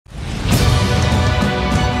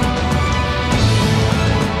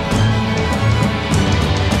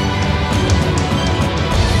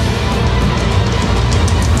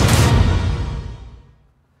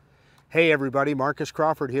Hey everybody, Marcus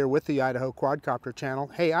Crawford here with the Idaho Quadcopter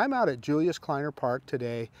channel. Hey, I'm out at Julius Kleiner Park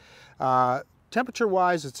today. Temperature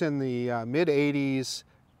wise, it's in the mid 80s,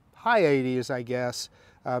 high 80s I guess.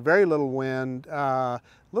 Very little wind, a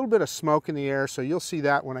little bit of smoke in the air, so you'll see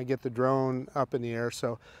that when I get the drone up in the air.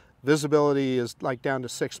 So visibility is like down to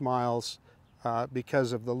 6 miles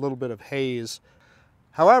because of the little bit of haze.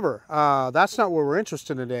 However, that's not what we're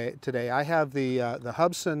interested in today. I have the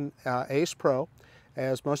Hubsan Ace Pro.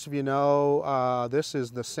 As most of you know, this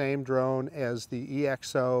is the same drone as the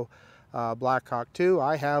EXO Black Hawk II.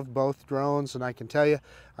 I have both drones, and I can tell you,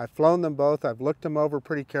 I've flown them both. I've looked them over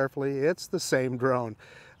pretty carefully. It's the same drone.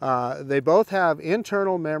 They both have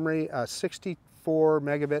internal memory, 64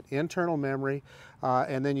 megabit internal memory,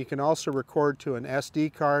 and then you can also record to an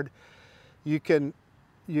SD card. You can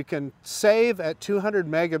save at 200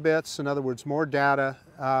 megabits, in other words, more data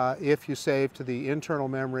if you save to the internal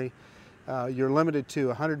memory. You're limited to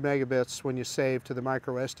 100 megabits when you save to the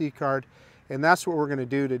micro SD card, and that's what we're going to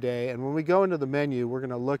do today. And when we go into the menu, we're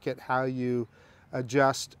going to look at how you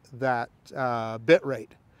adjust that bit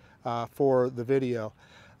rate for the video.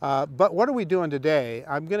 But what are we doing today?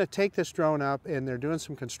 I'm going to take this drone up, and they're doing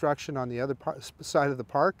some construction on the other side of the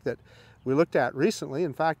park that we looked at recently.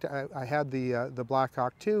 In fact, I had the Black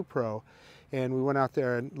Hawk II Pro, and we went out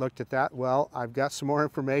there and looked at that. Well, I've got some more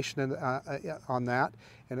information on that,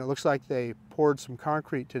 and it looks like they poured some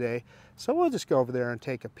concrete today. So we'll just go over there and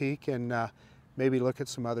take a peek and maybe look at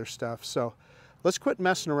some other stuff. So let's quit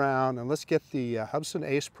messing around and let's get the Hubsan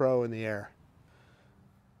Ace Pro in the air.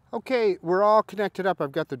 Okay, we're all connected up.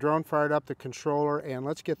 I've got the drone fired up, the controller, and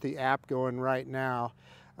let's get the app going right now.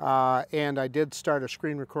 And I did start a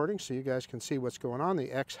screen recording so you guys can see what's going on,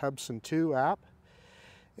 the X Hubsan 2 app.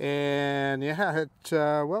 And yeah,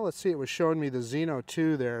 well, let's see, it was showing me the Xeno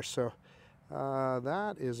 2 there, so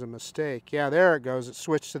that is a mistake. Yeah, there it goes. It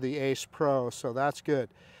switched to the Ace Pro, so that's good.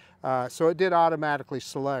 So it did automatically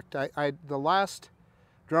select. The last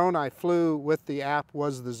drone I flew with the app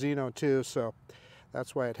was the Xeno 2, so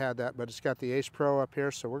that's why it had that, but it's got the Ace Pro up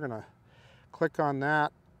here, so we're going to click on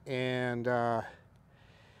that, and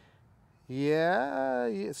yeah,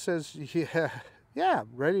 it says, yeah,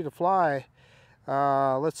 ready to fly.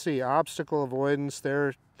 Let's see, obstacle avoidance.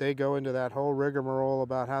 There they go into that whole rigmarole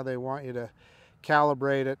about how they want you to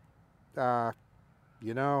calibrate it.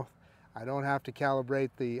 You know, I don't have to calibrate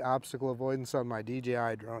the obstacle avoidance on my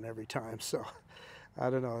DJI drone every time, so I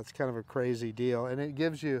don't know, it's kind of a crazy deal. And it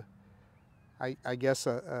gives you, I guess,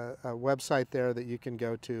 a website there that you can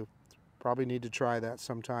go to. Probably need to try that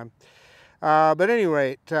sometime. But at any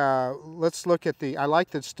rate, let's look at I like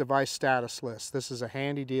this device status list. This is a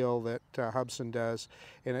handy deal that Hubsan does,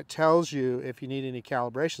 and it tells you if you need any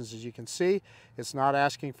calibrations. As you can see, it's not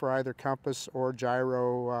asking for either compass or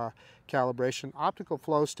gyro calibration. Optical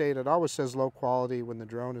flow state, it always says low quality when the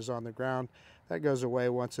drone is on the ground. That goes away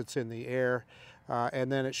once it's in the air.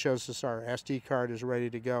 And then it shows us our SD card is ready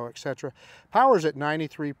to go, etc. Power's at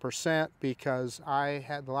 93% because I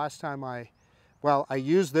had the last time I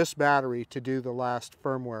used this battery to do the last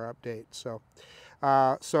firmware update. So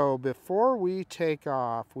before we take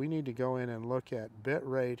off, we need to go in and look at bit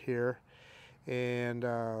rate here. And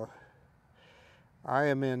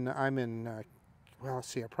I'm in, well, let's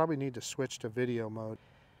see, I probably need to switch to video mode.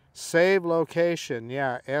 Save location,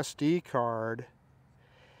 yeah, SD card.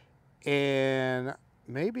 And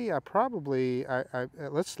maybe let's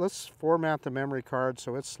format the memory card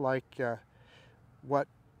so it's like what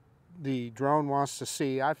the drone wants to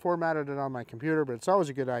see. I formatted it on my computer, but it's always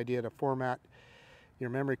a good idea to format your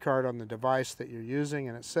memory card on the device that you're using,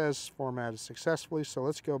 and it says formatted successfully. So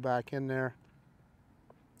let's go back in there.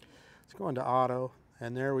 Let's go into auto,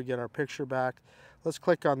 and there we get our picture back. Let's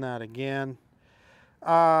click on that again.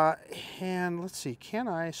 And let's see, can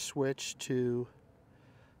I switch to,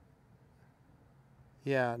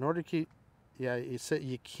 yeah, in order to keep, yeah,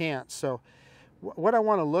 you can't. So what I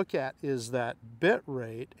want to look at is that bit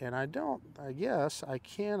rate, and I guess I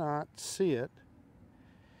cannot see it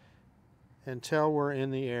until we're in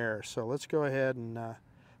the air. So let's go ahead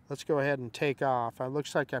and take off. It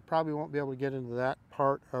looks like I probably won't be able to get into that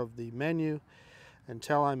part of the menu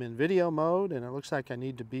until I'm in video mode, and it looks like I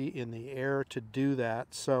need to be in the air to do that.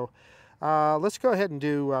 So let's go ahead and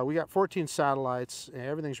do, we got 14 satellites, and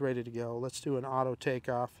everything's ready to go. Let's do an auto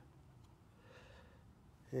takeoff.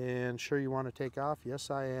 And sure you want to take off? Yes,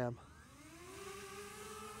 I am.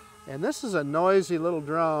 And this is a noisy little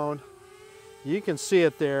drone. You can see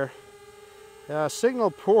it there. Signal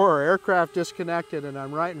poor, aircraft disconnected, and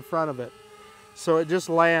I'm right in front of it. So it just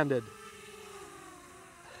landed.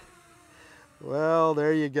 Well,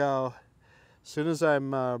 there you go. As soon as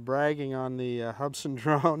I'm bragging on the Hubsan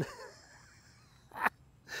drone,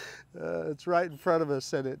 It's right in front of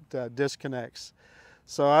us and it disconnects.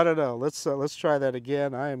 So I don't know. Let's try that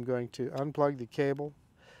again. I am going to unplug the cable,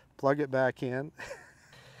 plug it back in.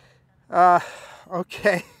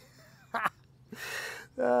 Okay.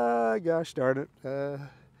 Gosh darn it.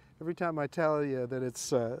 Every time I tell you that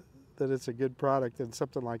it's a good product, then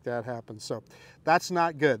something like that happens. So that's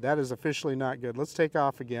not good. That is officially not good. Let's take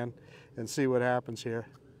off again and see what happens here.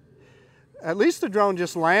 At least the drone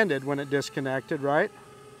just landed when it disconnected, right?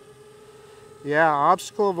 Yeah,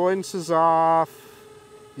 obstacle avoidance is off.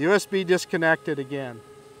 USB disconnected again.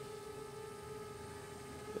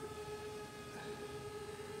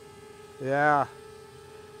 Yeah.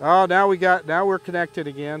 Oh, now we're connected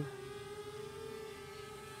again.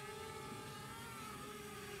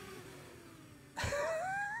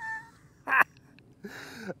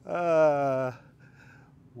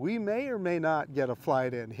 We may or may not get a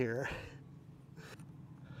flight in here.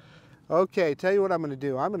 Okay, tell you what I'm going to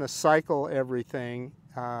do. I'm going to cycle everything,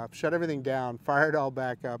 shut everything down, fire it all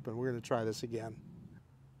back up, and we're going to try this again.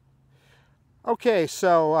 Okay,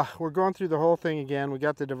 so we're going through the whole thing again. We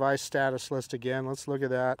got the device status list again. Let's look at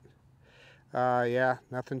that. Yeah,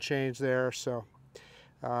 nothing changed there. So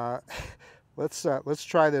let's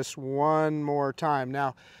try this one more time.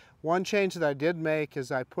 Now, one change that I did make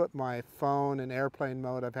is I put my phone in airplane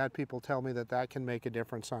mode. I've had people tell me that that can make a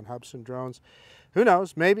difference on Hubsan drones. Who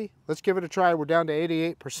knows? Maybe. Let's give it a try. We're down to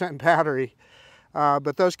 88% battery.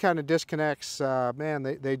 But those kind of disconnects, man,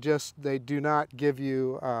 they do not give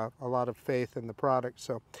you a lot of faith in the product.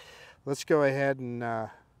 So let's go ahead and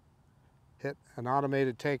hit an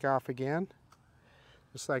automated takeoff again,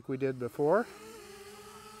 just like we did before.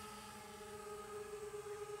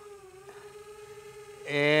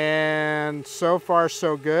 And so far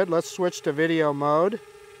so good. Let's switch to video mode.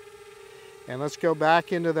 And let's go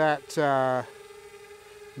back into that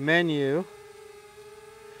menu.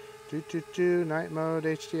 Night mode,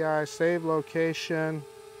 HDI, save location.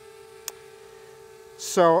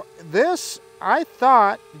 So this, I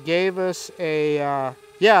thought, gave us a,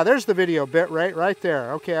 yeah, there's the video bit right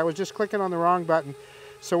there. Okay, I was just clicking on the wrong button.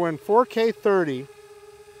 So we're in 4K 30,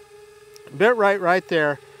 bitrate right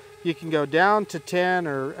there. You can go down to 10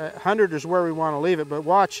 or 100 is where we want to leave it. But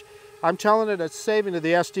watch, I'm telling it it's saving to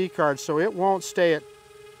the SD card, so it won't stay at,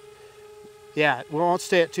 yeah, it won't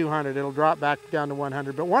stay at 200. It'll drop back down to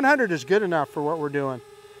 100. But 100 is good enough for what we're doing.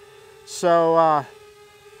 So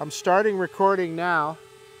I'm starting recording now.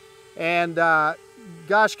 And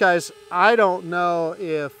gosh, guys, I don't know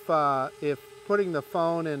if putting the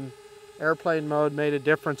phone in airplane mode made a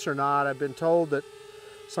difference or not. I've been told that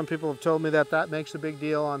some people have told me that that makes a big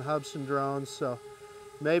deal on Hubsan drones. So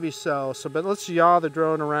maybe so. But let's yaw the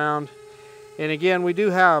drone around. And again, we do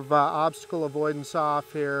have obstacle avoidance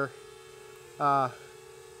off here. But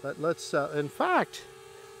let's, in fact,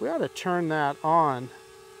 we ought to turn that on.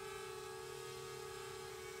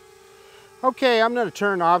 Okay, I'm going to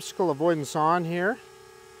turn obstacle avoidance on here.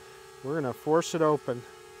 We're going to force it open.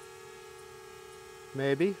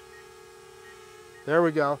 Maybe. There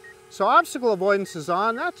we go. So obstacle avoidance is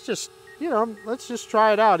on. That's just, you know, let's just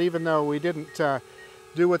try it out, even though we didn't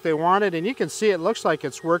do what they wanted. And you can see it looks like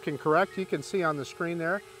it's working correct. You can see on the screen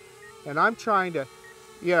there. And I'm trying to,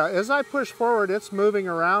 yeah, as I push forward, it's moving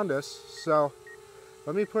around us. So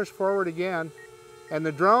let me push forward again. And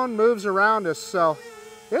the drone moves around us. So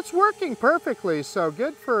it's working perfectly. So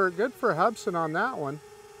good for Hubsan on that one.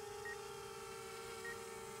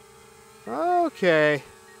 Okay.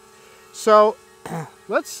 So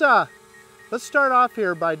let's start off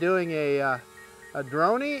here by doing a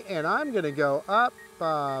droney, and I'm going to go up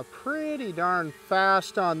pretty darn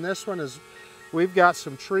fast on this one as we've got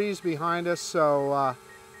some trees behind us. So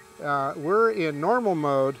we're in normal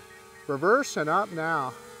mode, reverse and up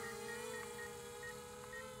now.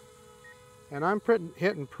 And I'm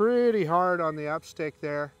hitting pretty hard on the up stick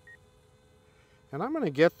there. And I'm going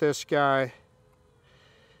to get this guy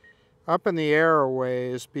up in the air a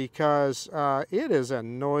ways because it is a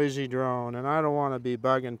noisy drone and I don't want to be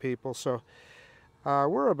bugging people. So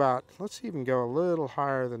we're about, let's even go a little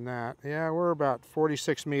higher than that. Yeah, we're about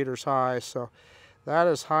 46 meters high. So that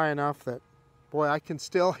is high enough that, boy, I can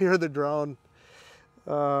still hear the drone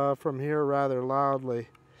from here rather loudly.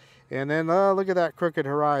 And then look at that crooked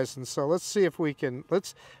horizon. So let's see if we can,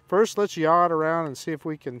 let's yaw it around and see if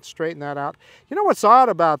we can straighten that out. You know what's odd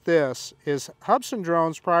about this is Hubsan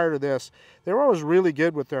drones prior to this, they were always really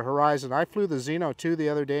good with their horizon. I flew the Xeno 2 the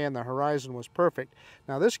other day and the horizon was perfect.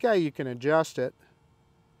 Now this guy, you can adjust it.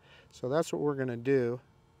 So that's what we're going to do.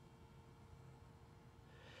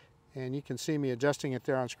 And you can see me adjusting it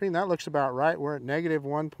there on screen. That looks about right. We're at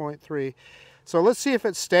 -1.3. So let's see if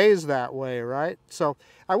it stays that way, right? So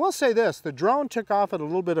I will say this, the drone took off at a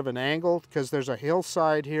little bit of an angle because there's a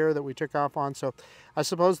hillside here that we took off on. So I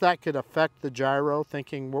suppose that could affect the gyro,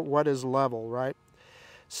 thinking what is level, right?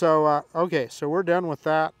 So, okay, so we're done with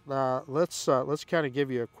that. Let's kind of give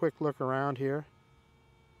you a quick look around here.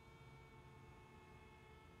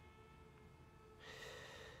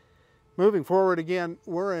 Moving forward again,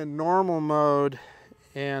 we're in normal mode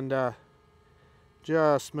and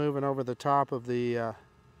just moving over the top of the,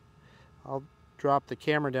 I'll drop the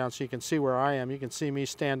camera down so you can see where I am. You can see me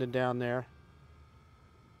standing down there.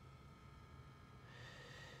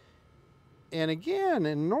 And again,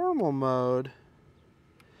 in normal mode,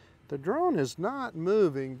 the drone is not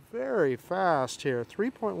moving very fast here.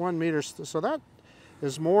 3.1 meters, so that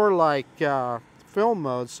is more like film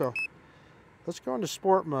mode. So let's go into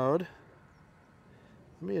sport mode.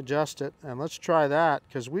 Let me adjust it and let's try that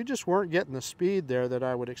because we just weren't getting the speed there that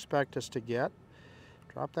I would expect us to get.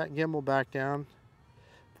 Drop that gimbal back down,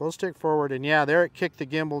 full stick forward, and yeah, there it kicked the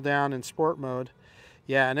gimbal down in sport mode.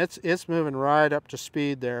 Yeah, and it's moving right up to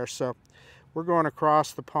speed there. So we're going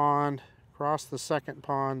across the pond, across the second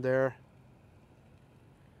pond there.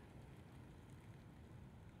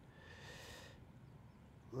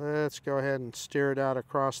 Let's go ahead and steer it out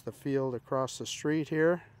across the field, across the street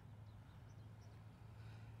here.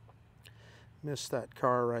 Missed that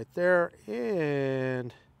car right there,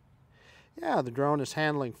 and yeah, the drone is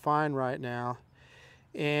handling fine right now.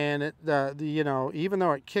 And it, you know, even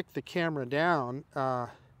though it kicked the camera down,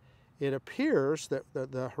 it appears that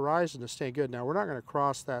the horizon is staying good. Now we're not going to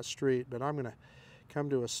cross that street, but I'm going to come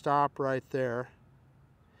to a stop right there,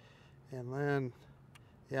 and then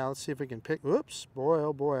yeah, let's see if we can pick. Whoops, boy,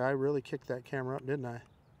 oh boy, I really kicked that camera up, didn't I?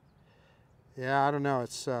 Yeah, I don't know.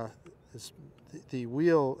 It's the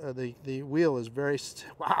wheel. The wheel is very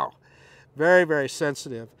wow, very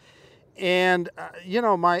sensitive. And you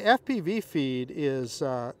know, my FPV feed is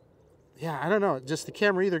yeah, I don't know. Just the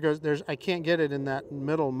camera either goes. I can't get it in that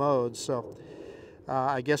middle mode, so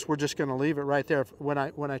I guess we're just going to leave it right there. When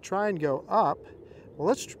I try and go up, well,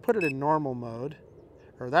 let's put it in normal mode,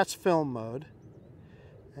 or that's film mode.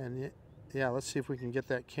 And yeah, let's see if we can get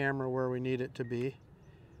that camera where we need it to be.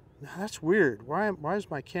 Now that's weird. Why is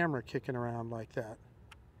my camera kicking around like that?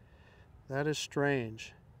 That is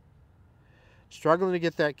strange. Struggling to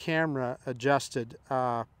get that camera adjusted.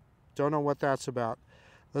 Don't know what that's about.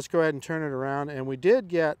 Let's go ahead and turn it around. And we did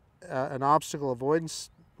get an obstacle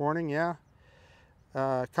avoidance warning, yeah,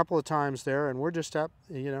 a couple of times there. And we're just up,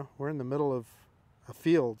 you know, we're in the middle of a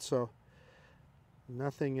field, so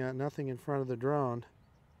nothing in front of the drone.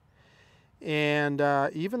 And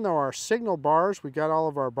even though our signal bars, we got all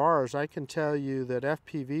of our bars, I can tell you that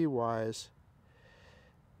FPV-wise,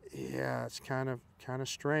 yeah, it's kind of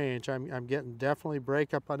strange. I'm getting definitely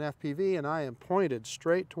breakup on FPV, and I am pointed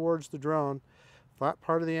straight towards the drone, flat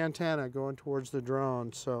part of the antenna going towards the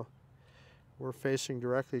drone, so we're facing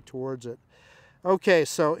directly towards it. Okay,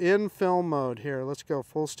 so in film mode here, let's go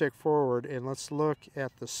full stick forward, and let's look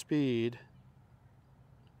at the speed.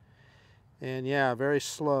 And yeah, very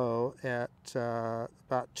slow at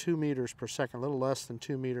about 2 meters per second, a little less than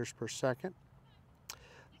 2 meters per second.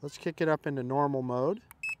 Let's kick it up into normal mode.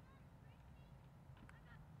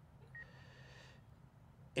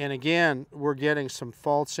 And again, we're getting some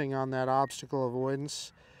falsing on that obstacle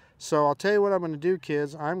avoidance. So I'll tell you what I'm going to do,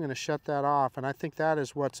 kids. I'm going to shut that off, and I think that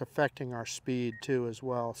is what's affecting our speed too as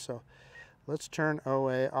well. So let's turn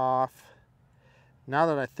OA off. Now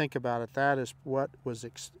that I think about it, that is what was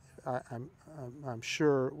I'm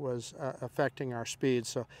sure was affecting our speed.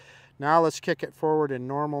 So now let's kick it forward in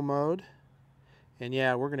normal mode. And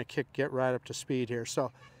yeah, we're going to get right up to speed here.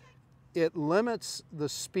 So it limits the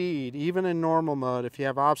speed, even in normal mode, if you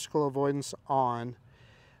have obstacle avoidance on.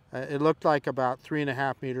 It looked like about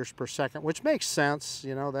 3.5 meters per second, which makes sense.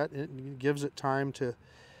 You know, that it gives it time to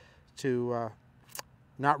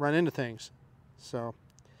not run into things. So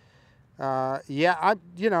yeah,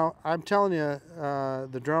 I'm telling you,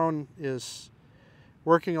 the drone is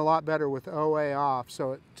working a lot better with OA off.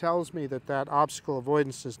 So it tells me that that obstacle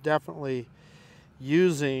avoidance is definitely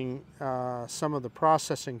using some of the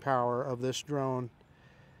processing power of this drone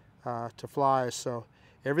to fly. So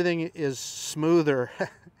everything is smoother.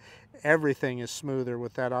 Everything is smoother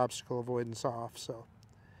with that obstacle avoidance off. So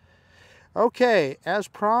okay, as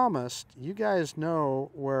promised, you guys know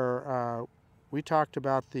where we talked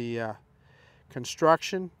about the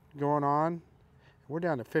construction going on. We're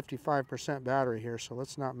down to 55% battery here, so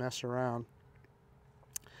let's not mess around.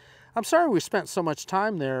 I'm sorry we spent so much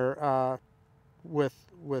time there with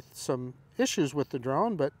some issues with the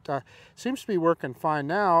drone, but seems to be working fine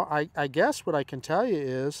now. I guess what I can tell you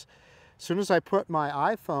is As soon as I put my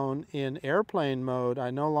iPhone in airplane mode,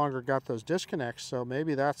 I no longer got those disconnects, so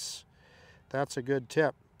maybe that's a good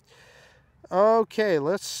tip. Okay,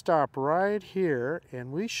 let's stop right here,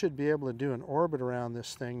 and we should be able to do an orbit around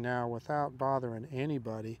this thing now without bothering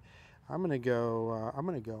anybody. I'm gonna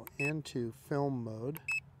go into film mode,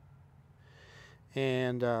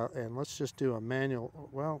 and let's just do a manual.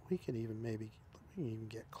 Well, we can even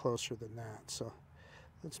get closer than that. So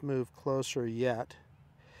let's move closer yet.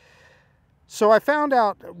 So I found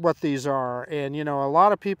out what these are, and you know, a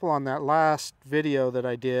lot of people on that last video that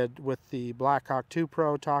I did with the Blackhawk 2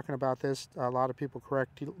 Pro talking about this, a lot of people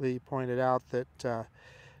correctly pointed out that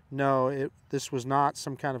no, this was not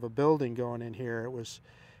some kind of a building going in here. It was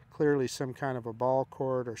clearly some kind of a ball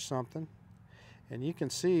court or something. And you can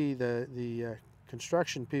see the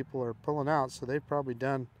construction people are pulling out, so they've probably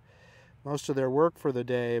done most of their work for the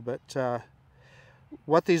day. But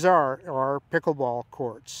what these are pickleball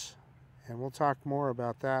courts. And we'll talk more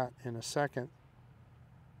about that in a second.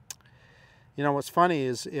 You know, what's funny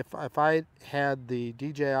is if I had the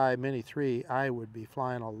DJI Mini 3, I would be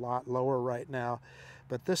flying a lot lower right now.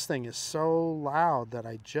 But this thing is so loud that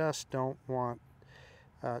I just don't want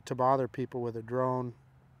to bother people with a drone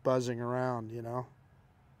buzzing around, you know.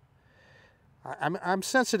 I'm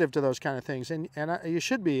sensitive to those kind of things, and you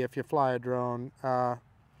should be if you fly a drone,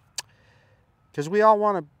 because we all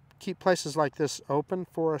want to keep places like this open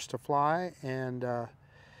for us to fly, and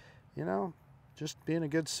you know, just being a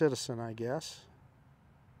good citizen, I guess.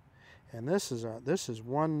 And this is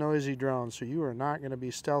one noisy drone, so you are not going to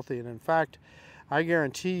be stealthy. And in fact, I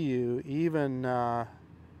guarantee you, even at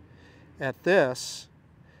this,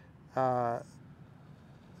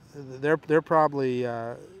 they're probably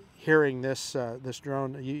hearing this this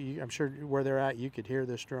drone. I'm sure where they're at, you could hear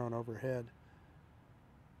this drone overhead.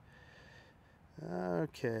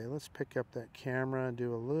 Okay, let's pick up that camera and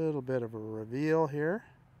do a little bit of a reveal here.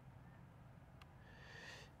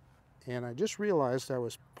 And I just realized I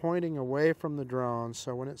was pointing away from the drone,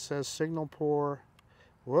 so when it says signal poor,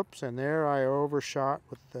 whoops, and there I overshot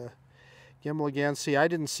with the gimbal again. See, I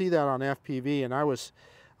didn't see that on FPV, and I'll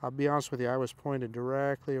be honest with you, I was pointed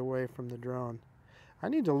directly away from the drone. I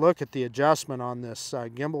need to look at the adjustment on this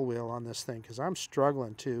gimbal wheel on this thing, because I'm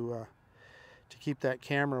struggling to keep that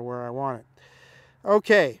camera where I want it.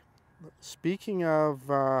 Okay, speaking of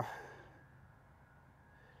the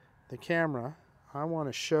camera, I want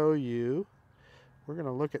to show you, we're going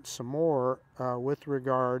to look at some more with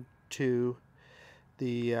regard to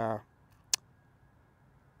the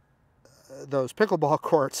those pickleball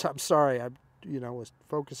courts. I'm sorry, I was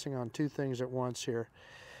focusing on two things at once here.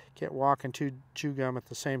 Can't walk and chew gum at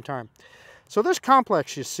the same time. So this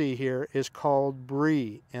complex you see here is called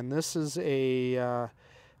Bree, and this is a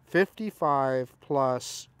 55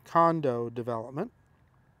 plus condo development.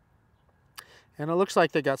 And it looks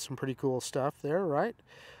like they got some pretty cool stuff there, right?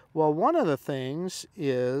 Well, one of the things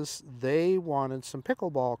is they wanted some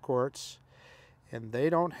pickleball courts, and they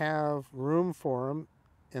don't have room for them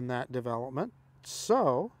in that development.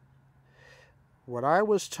 So what I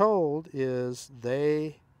was told is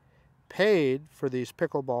they paid for these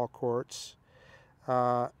pickleball courts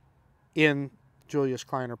in Julius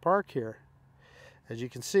Kleiner Park here. As you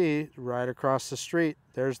can see, right across the street,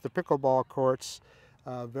 there's the pickleball courts.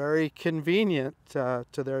 Very convenient to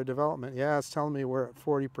their development. Yeah, it's telling me we're at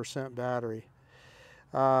 40% battery.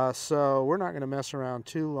 So we're not going to mess around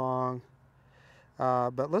too long.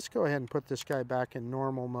 But let's go ahead and put this guy back in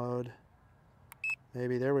normal mode.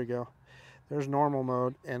 Maybe, there we go. There's normal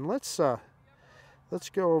mode. And let's go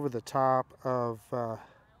over the top of,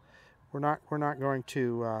 we're not going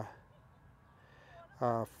to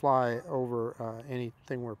fly over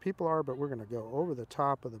anything where people are, but we're going to go over the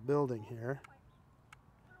top of the building here.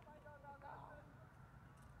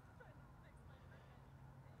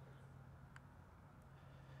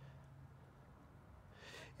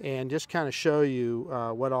 And just kind of show you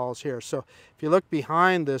what all is here. So if you look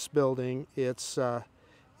behind this building, it's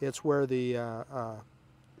where the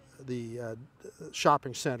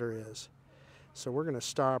shopping center is. So we're going to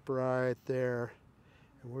stop right there,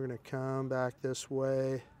 and we're going to come back this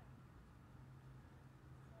way.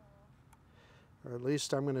 Or at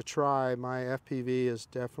least I'm going to try. My FPV is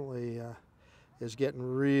definitely is getting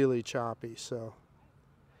really choppy. So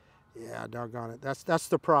yeah, doggone it. That's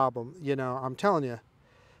the problem. You know, I'm telling you.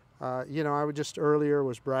 I was just earlier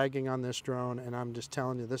was bragging on this drone, and I'm just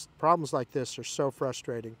telling you, problems like this are so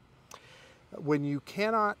frustrating. When you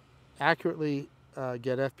cannot accurately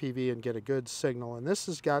get FPV and get a good signal, and this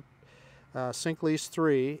has got SyncLease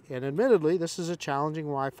 3, and admittedly, this is a challenging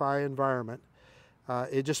Wi-Fi environment,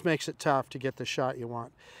 it just makes it tough to get the shot you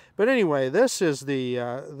want. But anyway, this is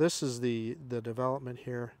the development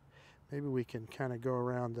here. Maybe we can kind of go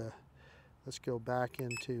around the. Let's go back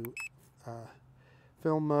into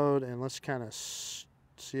film mode, and let's kind of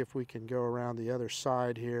see if we can go around the other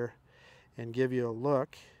side here and give you a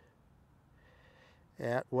look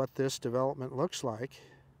at what this development looks like.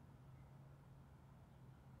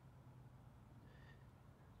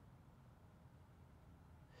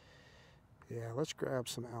 Yeah, let's grab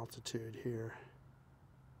some altitude here.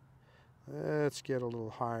 Let's get a little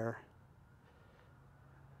higher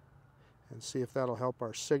and see if that'll help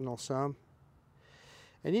our signal some.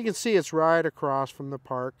 And you can see it's right across from the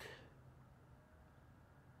park.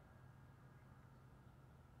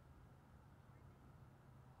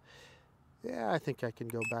 Yeah, I think I can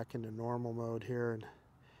go back into normal mode here and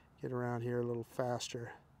get around here a little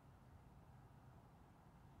faster.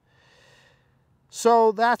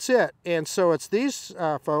 So that's it. And so it's these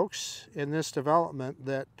folks in this development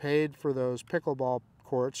that paid for those pickleball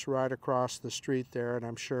courts right across the street there, and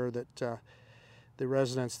I'm sure that the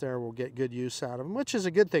residents there will get good use out of them, which is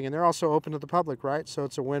a good thing. And they're also open to the public, right? So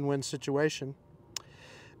it's a win-win situation.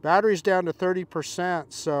 Battery's down to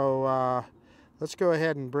 30%, so let's go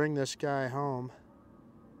ahead and bring this guy home.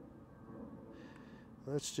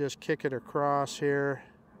 Let's just kick it across here.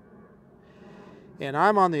 And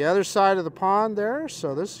I'm on the other side of the pond there,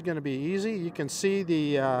 so this is going to be easy. You can see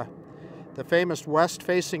the famous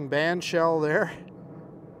west-facing band shell there.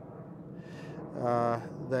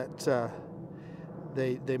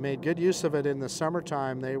 They made good use of it in the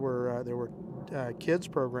summertime. There were kids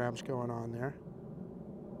programs going on there.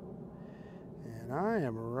 And I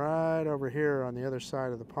am right over here on the other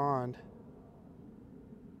side of the pond.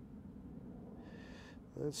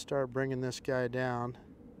 Let's start bringing this guy down.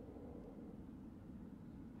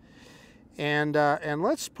 And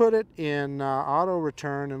let's put it in auto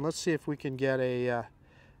return, and let's see if we can get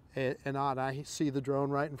an odd. I see the drone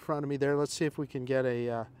right in front of me there. Let's see if we can get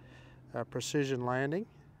a precision landing.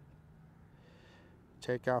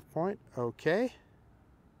 Takeoff point, okay.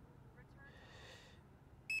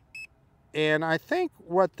 And I think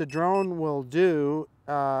what the drone will do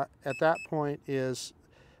at that point is,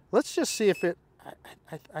 let's just see if it,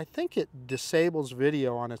 I think it disables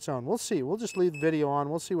video on its own. We'll see. We'll just leave video on.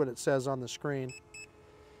 We'll see what it says on the screen.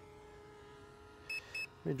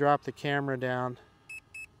 Let me drop the camera down.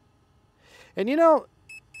 And you know,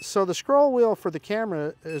 so the scroll wheel for the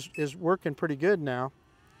camera is working pretty good now.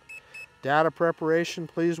 Data preparation,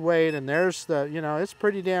 please wait. And there's the, you know, it's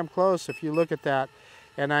pretty damn close if you look at that.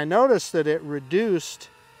 And I noticed that it reduced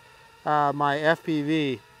my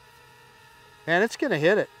FPV. And it's going to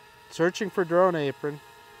hit it. Searching for drone apron.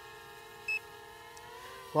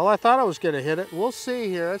 Well, I thought I was going to hit it. We'll see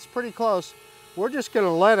here. It's pretty close. We're just going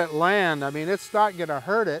to let it land. I mean, it's not going to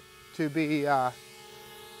hurt it to be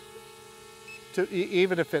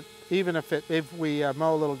even if we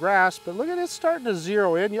mow a little grass. But look at it starting to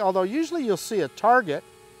zero in. Although usually you'll see a target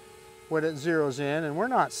when it zeroes in, and we're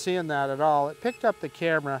not seeing that at all. It picked up the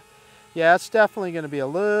camera. Yeah, it's definitely going to be a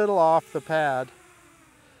little off the pad.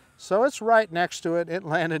 So it's right next to it. It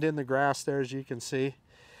landed in the grass there, as you can see.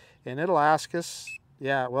 And it'll ask us,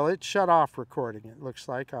 yeah, well, it shut off recording, it looks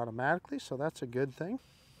like, automatically, so that's a good thing.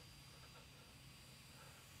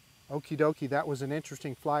 Okie dokie, that was an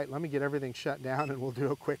interesting flight. Let me get everything shut down and we'll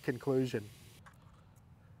do a quick conclusion.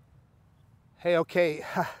 Hey, okay,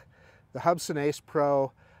 the Hubsan Ace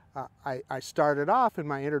Pro, I started off in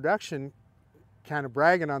my introduction kind of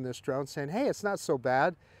bragging on this drone, saying, hey, it's not so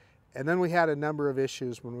bad. And then we had a number of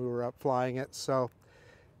issues when we were up flying it. So,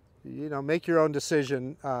 you know, make your own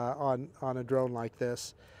decision on a drone like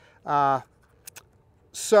this.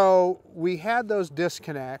 So we had those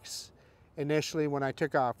disconnects initially when I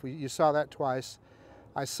took off. You saw that twice.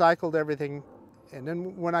 I cycled everything. And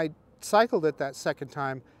then when I cycled it that second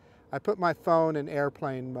time, I put my phone in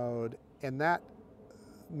airplane mode. And that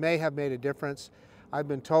may have made a difference. I've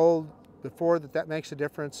been told before that that makes a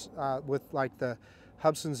difference with like the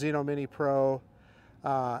Hubsan Zeno Mini Pro,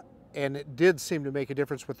 and it did seem to make a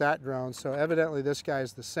difference with that drone. So evidently this guy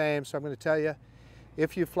is the same. So I'm going to tell you,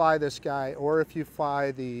 if you fly this guy or if you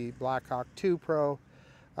fly the Blackhawk 2 Pro,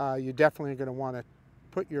 you definitely are going to want to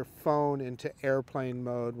put your phone into airplane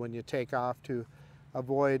mode when you take off to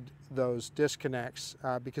avoid those disconnects,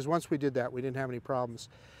 because once we did that, we didn't have any problems.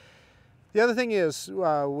 The other thing is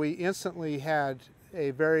we instantly had a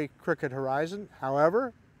very crooked horizon.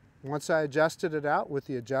 However, once I adjusted it out with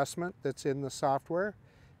the adjustment that's in the software,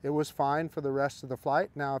 it was fine for the rest of the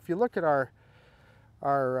flight. Now, if you look at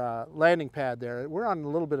our landing pad there, we're on a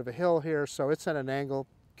little bit of a hill here, so it's at an angle.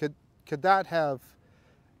 Could that have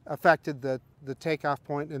affected the takeoff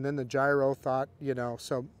point, and then the gyro thought, you know,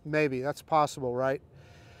 so maybe that's possible, right?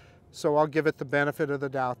 So I'll give it the benefit of the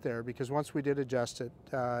doubt there, because once we did adjust it,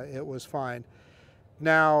 it was fine.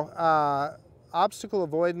 Now, obstacle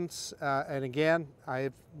avoidance, and again,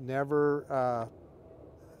 I've never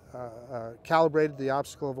calibrated the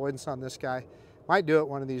obstacle avoidance on this guy. Might do it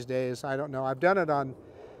one of these days, I don't know. I've done it on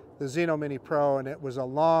the Xeno Mini Pro, and it was a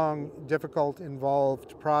long, difficult,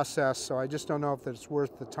 involved process, so I just don't know if it's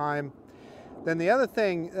worth the time. Then the other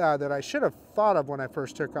thing that I should have thought of when I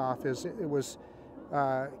first took off is it was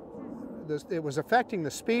affecting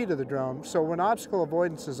the speed of the drone. So when obstacle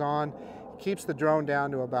avoidance is on, it keeps the drone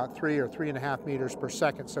down to about 3 or 3.5 meters per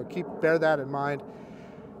second. So bear that in mind.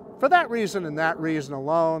 For that reason and that reason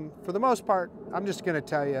alone, for the most part, I'm just going to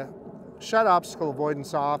tell you, shut obstacle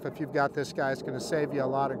avoidance off. If you've got this guy, it's going to save you a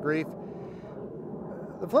lot of grief.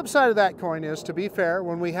 The flip side of that coin is, to be fair,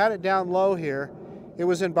 when we had it down low here, it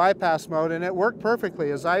was in bypass mode and it worked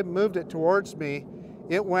perfectly. As I moved it towards me,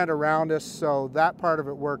 it went around us, so that part of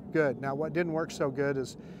it worked good. Now, what didn't work so good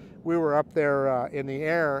is we were up there in the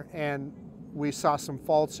air and we saw some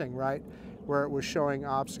falsing, right, where it was showing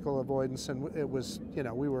obstacle avoidance, and it was, you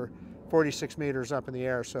know, we were 46 meters up in the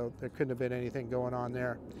air, so there couldn't have been anything going on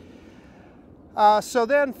there. So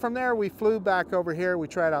then from there we flew back over here. We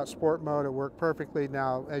tried out sport mode. It worked perfectly.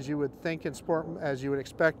 Now, as you would think in sport, as you would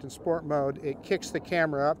expect in sport mode, it kicks the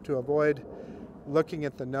camera up to avoid looking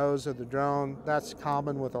at the nose of the drone. That's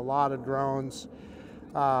common with a lot of drones.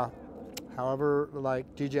 However,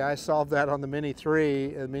 like DJI solved that on the Mini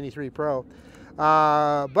 3 and Mini 3 Pro.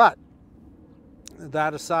 But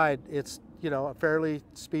that aside, it's, you know, a fairly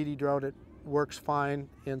speedy drone. It works fine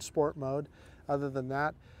in sport mode. Other than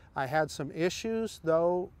that, I had some issues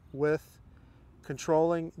though with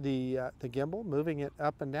controlling the gimbal, moving it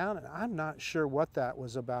up and down, and I'm not sure what that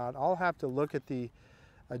was about. I'll have to look at the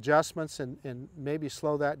adjustments and maybe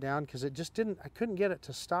slow that down, because it just didn't, I couldn't get it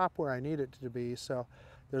to stop where I need it to be. So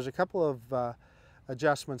there's a couple of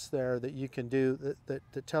adjustments there that you can do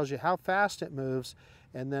that tells you how fast it moves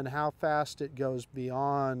and then how fast it goes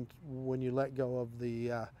beyond when you let go of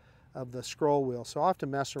the scroll wheel. So I'll have to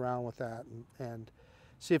mess around with that and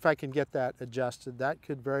see if I can get that adjusted. That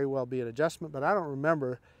could very well be an adjustment, but I don't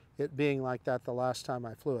remember it being like that the last time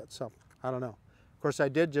I flew it, so I don't know. Of course, I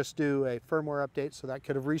did just do a firmware update, so that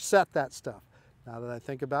could have reset that stuff, now that I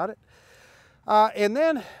think about it. And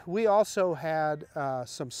then we also had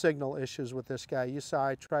some signal issues with this guy. You saw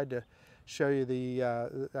I tried to show you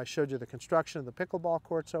I showed you the construction of the pickleball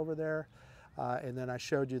courts over there, and then I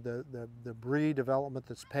showed you the breed development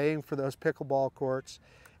that's paying for those pickleball courts.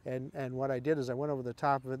 And what I did is I went over the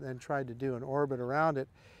top of it and tried to do an orbit around it.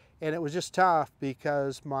 And it was just tough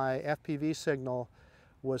because my FPV signal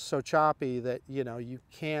was so choppy that, you know, you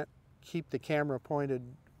can't keep the camera pointed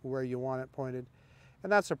where you want it pointed.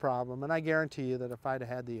 And that's a problem. And I guarantee you that if I'd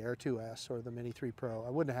had the Air 2S or the Mini 3 Pro, I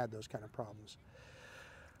wouldn't have had those kind of problems.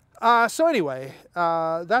 So anyway,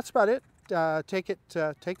 that's about it.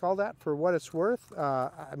 Take all that for what it's worth.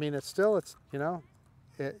 I mean, it's you know,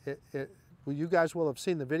 well, you guys will have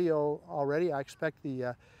seen the video already. I expect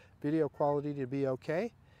the video quality to be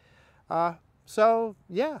okay. So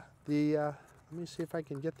yeah, let me see if I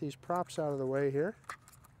can get these props out of the way here.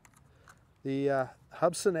 The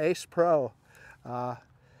Hubsan Ace Pro.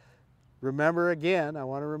 Remember, again, I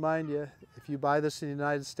want to remind you, if you buy this in the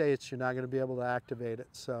United States, you're not going to be able to activate it.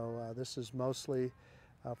 So this is mostly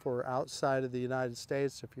for outside of the United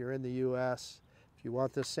States. If you're in the US, if you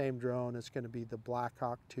want this same drone, it's going to be the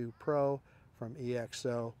Blackhawk 2 Pro from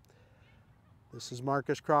EXO. This is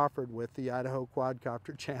Marcus Crawford with the Idaho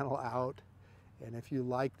Quadcopter channel out. And if you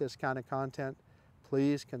like this kind of content,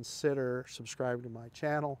 please consider subscribing to my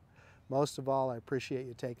channel. Most of all, I appreciate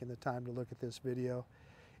you taking the time to look at this video.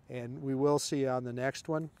 And we will see you on the next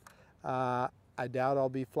one. I doubt I'll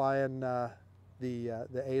be flying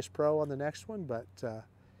the Ace Pro on the next one, but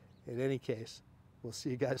in any case, we'll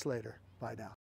see you guys later. Bye now.